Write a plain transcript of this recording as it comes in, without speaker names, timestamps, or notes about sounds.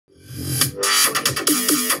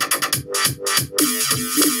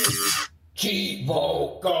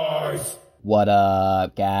Cheevo, guys! What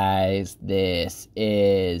up, guys? This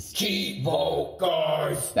is Cheevo,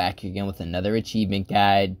 guys! back again with another achievement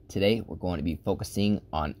guide. Today, we're going to be focusing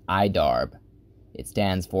on IDARB. It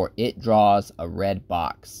stands for It Draws a Red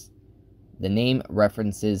Box. The name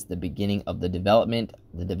references the beginning of the development.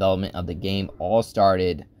 The development of the game all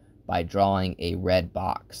started by drawing a red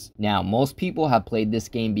box. Now, most people have played this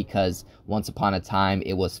game because once upon a time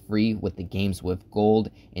it was free with the Games with Gold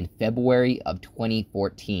in February of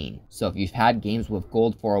 2014. So if you've had Games with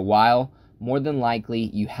Gold for a while, more than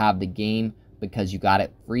likely you have the game because you got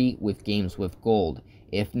it free with Games with Gold.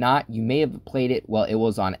 If not, you may have played it while it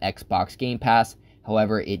was on Xbox Game Pass.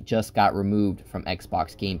 However, it just got removed from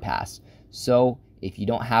Xbox Game Pass. So if you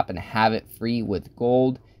don't happen to have it free with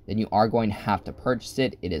Gold, then you are going to have to purchase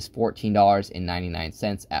it. It is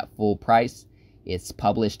 $14.99 at full price. It's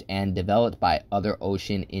published and developed by Other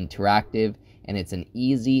Ocean Interactive, and it's an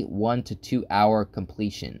easy 1 to 2 hour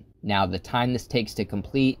completion. Now, the time this takes to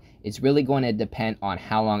complete is really going to depend on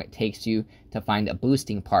how long it takes you to find a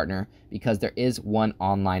boosting partner, because there is one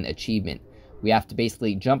online achievement. We have to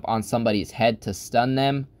basically jump on somebody's head to stun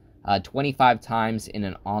them 25 times in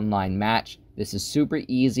an online match. This is super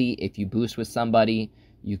easy. If you boost with somebody,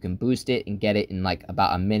 you can boost it and get it in like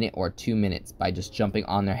about a minute or 2 minutes by just jumping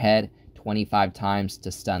on their head 25 times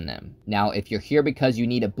to stun them. Now, if you're here because you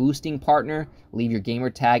need a boosting partner, leave your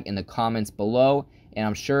gamer tag in the comments below, and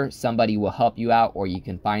I'm sure somebody will help you out, or you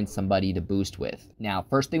can find somebody to boost with. Now,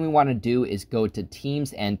 first thing we want to do is go to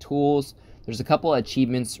Teams and Tools. There's a couple of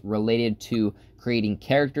achievements related to creating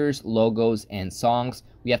characters, logos, and songs.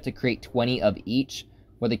 We have to create 20 of each.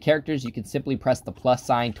 For the characters, you can simply press the plus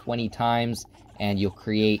sign 20 times, and you'll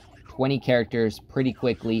create 20 characters pretty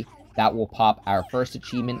quickly. That will pop our first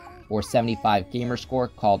achievement for 75 gamer score,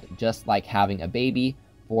 called Just Like Having a Baby,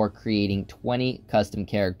 for creating 20 custom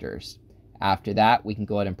characters. After that, we can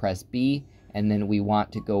go ahead and press B, and then we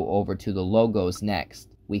want to go over to the logos next.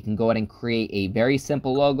 We can go ahead and create a very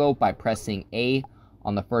simple logo by pressing A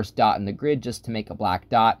on the first dot in the grid just to make a black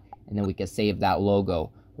dot, and then we can save that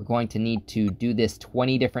logo. We're going to need to do this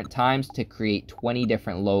 20 different times to create 20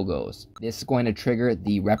 different logos. This is going to trigger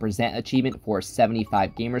the Represent achievement for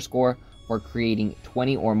 75 gamer score for creating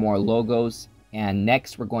 20 or more logos. And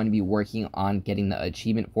next, we're going to be working on getting the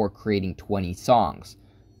achievement for creating 20 songs.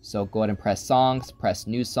 So go ahead and press Songs, press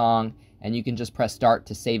New Song, and you can just press Start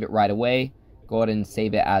to save it right away. Go ahead and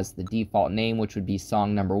save it as the default name, which would be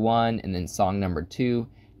song number 1 and then song number 2.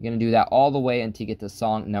 You're going to do that all the way until you get to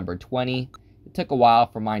song number 20. It took a while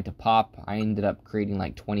for mine to pop. I ended up creating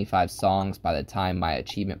like 25 songs by the time my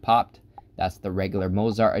achievement popped. That's the regular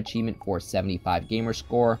Mozart achievement for 75 gamer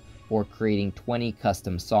score for creating 20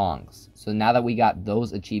 custom songs. So now that we got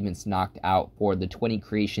those achievements knocked out for the 20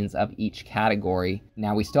 creations of each category,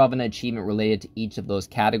 now we still have an achievement related to each of those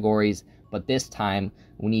categories, but this time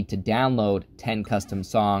we need to download 10 custom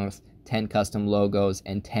songs, 10 custom logos,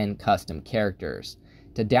 and 10 custom characters.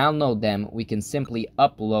 To download them, we can simply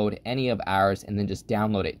upload any of ours and then just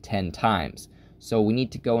download it 10 times. So we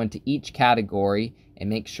need to go into each category and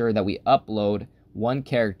make sure that we upload one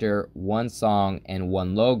character, one song, and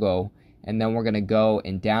one logo, and then we're going to go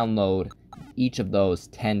and download each of those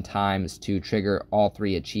 10 times to trigger all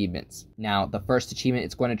 3 achievements. Now, the first achievement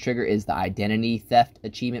it's going to trigger is the Identity Theft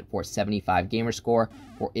achievement for 75 gamer score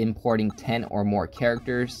for importing 10 or more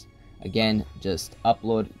characters. Again, just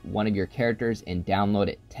upload one of your characters and download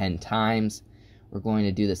it 10 times. We're going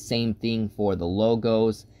to do the same thing for the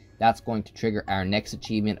logos. That's going to trigger our next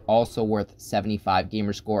achievement, also worth 75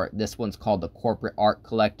 gamer score. This one's called the Corporate Art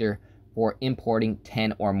Collector for importing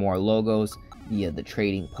 10 or more logos via the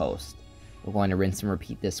trading post. We're going to rinse and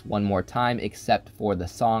repeat this one more time, except for the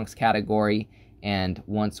songs category. And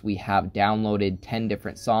once we have downloaded 10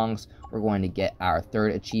 different songs, we're going to get our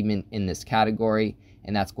third achievement in this category,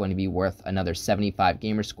 and that's going to be worth another 75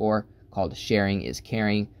 gamer score, called Sharing is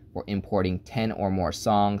Caring, for importing 10 or more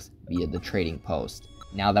songs via the trading post.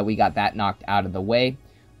 Now that we got that knocked out of the way,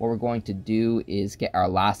 what we're going to do is get our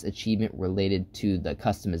last achievement related to the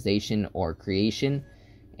customization or creation.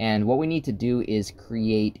 And what we need to do is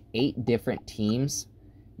create 8 different teams.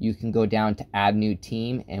 You can go down to Add New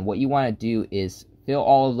Team, and what you want to do is fill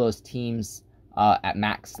all of those teams at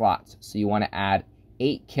max slots. So you want to add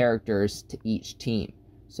 8 characters to each team.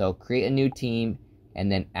 So create a new team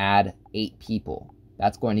and then add 8 people.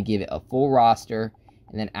 That's going to give it a full roster.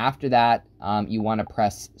 And then after that, you want to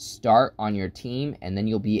press Start on your team, and then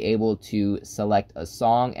you'll be able to select a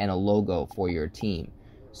song and a logo for your team.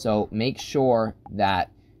 So make sure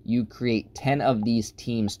that you create 10 of these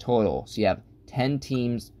teams total. So you have 10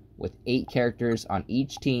 teams with 8 characters on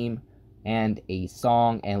each team, and a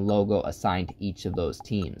song and logo assigned to each of those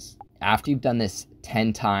teams. After you've done this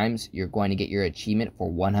 10 times, you're going to get your achievement for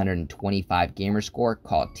 125 gamer score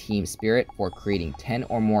called Team Spirit for creating 10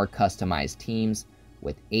 or more customized teams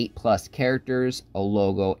with 8+ characters, a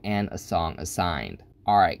logo, and a song assigned.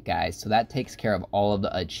 Alright guys, so that takes care of all of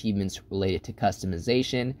the achievements related to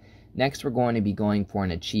customization. Next, we're going to be going for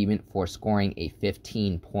an achievement for scoring a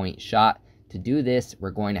 15-point shot. To do this, we're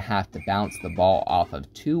going to have to bounce the ball off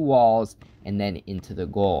of 2 walls and then into the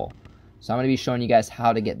goal. So I'm going to be showing you guys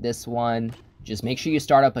how to get this one. Just make sure you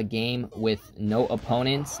start up a game with no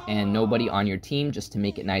opponents and nobody on your team, just to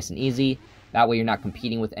make it nice and easy. That way you're not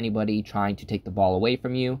competing with anybody trying to take the ball away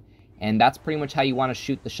from you. And that's pretty much how you want to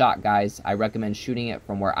shoot the shot, guys. I recommend shooting it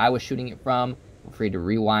from where I was shooting it from. Feel free to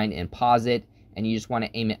rewind and pause it. And you just want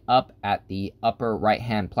to aim it up at the upper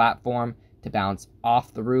right-hand platform to bounce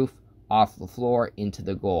off the roof, off the floor, into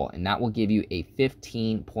the goal. And that will give you a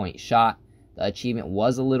 15-point shot. The achievement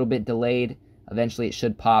was a little bit delayed. Eventually it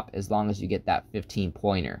should pop as long as you get that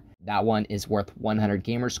 15-pointer. That one is worth 100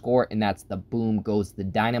 gamer score, and that's the Boom Goes the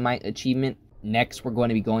Dynamite achievement. Next, we're going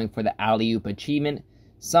to be going for the alley-oop achievement.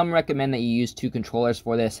 Some recommend that you use 2 controllers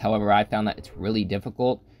for this. However, I found that it's really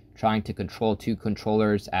difficult trying to control 2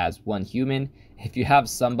 controllers as one human. If you have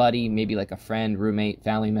somebody, maybe like a friend, roommate,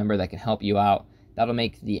 family member that can help you out, that'll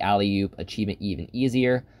make the alley-oop achievement even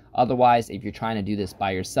easier. Otherwise, if you're trying to do this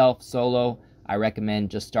by yourself, solo, I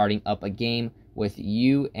recommend just starting up a game with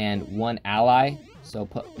you and 1 ally. So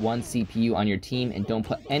put 1 CPU on your team and don't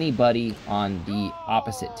put anybody on the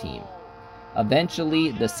opposite team.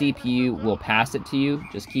 Eventually, the CPU will pass it to you.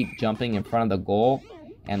 Just keep jumping in front of the goal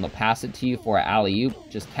and they'll pass it to you for an alley-oop.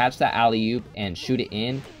 Just catch that alley-oop and shoot it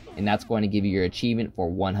in, and that's going to give you your achievement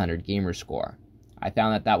for 100 gamer score. I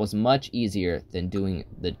found that that was much easier than doing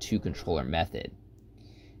the 2 controller method.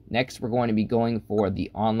 Next, we're going to be going for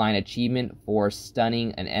the online achievement for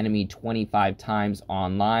stunning an enemy 25 times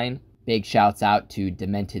online. Big shouts out to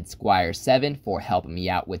Demented Squire 7 for helping me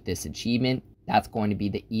out with this achievement. That's going to be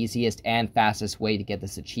the easiest and fastest way to get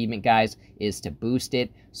this achievement, guys, is to boost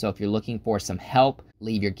it. So if you're looking for some help,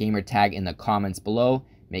 leave your gamer tag in the comments below.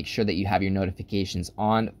 Make sure that you have your notifications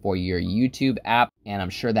on for your YouTube app, and I'm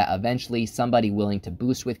sure that eventually somebody willing to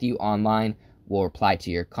boost with you online will reply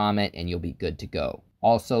to your comment and you'll be good to go.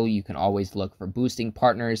 Also, you can always look for boosting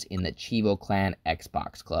partners in the Cheevo Clan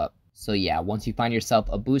Xbox Club. So yeah, once you find yourself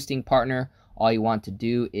a boosting partner, all you want to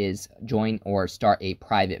do is join or start a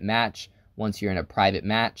private match. Once you're in a private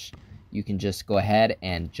match, you can just go ahead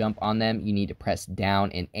and jump on them. You need to press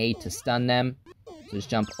down and A to stun them. So just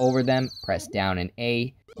jump over them, press down and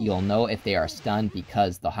A. You'll know if they are stunned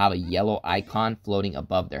because they'll have a yellow icon floating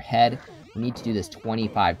above their head. You need to do this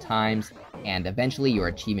 25 times, and eventually your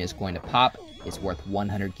achievement is going to pop. It's worth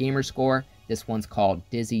 100 gamer score. This one's called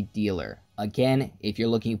Dizzy Dealer. Again, if you're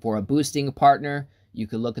looking for a boosting partner, you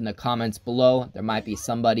can look in the comments below. There might be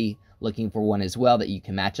somebody looking for one as well that you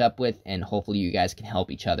can match up with, and hopefully you guys can help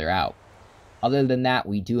each other out. Other than that,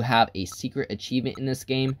 we do have a secret achievement in this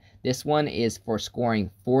game. This one is for scoring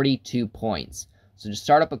 42 points. So just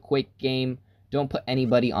start up a quick game. Don't put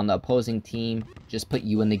anybody on the opposing team. Just put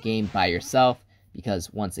you in the game by yourself,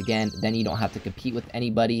 because once again, then you don't have to compete with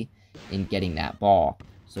anybody in getting that ball.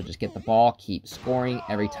 So just get the ball, keep scoring.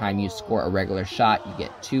 Every time you score a regular shot, you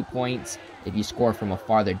get 2 points. If you score from a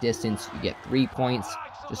farther distance, you get 3 points.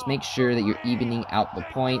 Just make sure that you're evening out the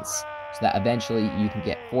points so that eventually you can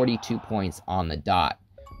get 42 points on the dot.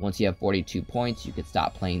 Once you have 42 points, you can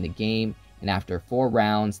stop playing the game, and after 4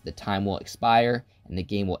 rounds, the time will expire and the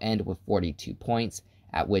game will end with 42 points,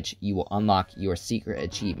 at which you will unlock your secret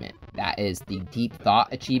achievement. That is the Deep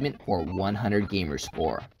Thought achievement for 100 gamer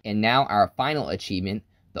score. And now our final achievement,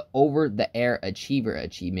 the Over the Air Achiever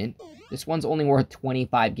achievement. This one's only worth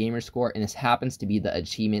 25 gamer score, and this happens to be the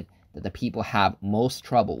achievement that the people have most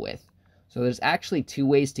trouble with. So there's actually 2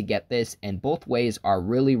 ways to get this, and both ways are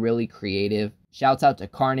really creative. Shouts out to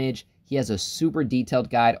Carnage. He has a super detailed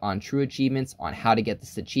guide on true achievements on how to get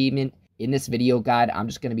this achievement. In this video guide, I'm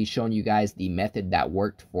just going to be showing you guys the method that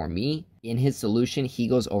worked for me. In his solution, he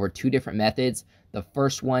goes over 2 different methods, the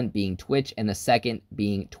first one being Twitch and the second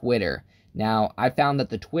being Twitter. Now, I found that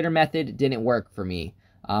the Twitter method didn't work for me.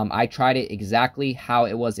 I tried it exactly how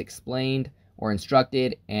it was explained or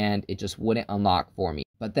instructed, and it just wouldn't unlock for me.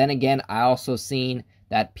 But then again, I also seen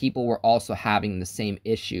that people were also having the same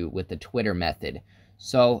issue with the Twitter method.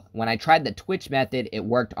 So when I tried the Twitch method, it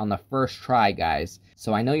worked on the first try, guys.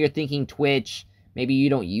 So I know you're thinking Twitch, maybe you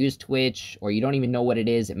don't use Twitch, or you don't even know what it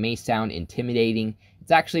is. It may sound intimidating.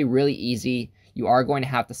 It's actually really easy. You are going to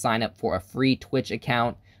have to sign up for a free Twitch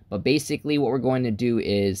account, but basically what we're going to do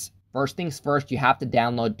is First things first, you have to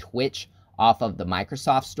download Twitch off of the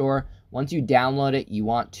Microsoft Store. Once you download it, you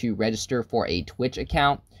want to register for a Twitch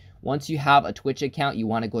account. Once you have a Twitch account, you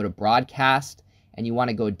want to go to broadcast and you want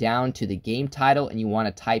to go down to the game title and you want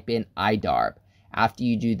to type in IDARB. After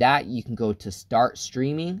you do that, you can go to start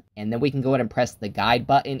streaming and then we can go ahead and press the guide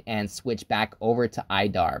button and switch back over to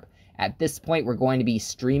IDARB. At this point, we're going to be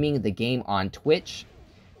streaming the game on Twitch.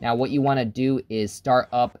 Now what you want to do is start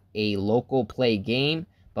up a local play game.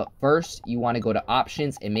 But first, you want to go to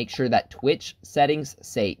options and make sure that Twitch settings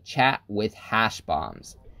say chat with hash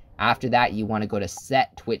bombs. After that, you want to go to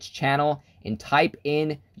set Twitch channel and type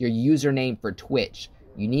in your username for Twitch.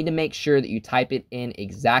 You need to make sure that you type it in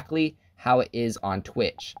exactly how it is on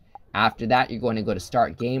Twitch. After that, you're going to go to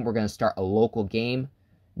start game. We're going to start a local game.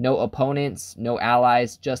 No opponents, no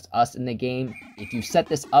allies, just us in the game. If you set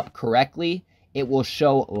this up correctly, it will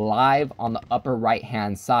show live on the upper right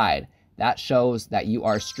hand side. That shows that you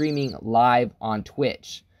are streaming live on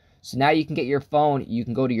Twitch. So now you can get your phone, you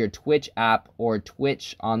can go to your Twitch app or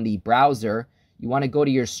Twitch on the browser. You want to go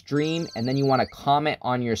to your stream and then you want to comment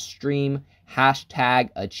on your stream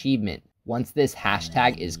 #achievement. Once this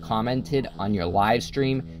hashtag is commented on your live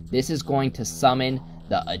stream, this is going to summon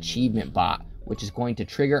the achievement bot, which is going to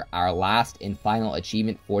trigger our last and final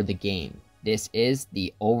achievement for the game. This is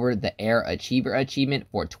the over-the-air achiever achievement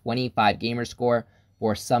for 25 gamer score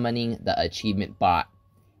for summoning the achievement bot.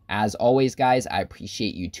 As always, guys, I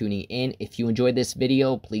appreciate you tuning in. If you enjoyed this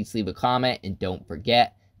video, please leave a comment and don't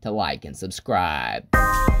forget to like and subscribe.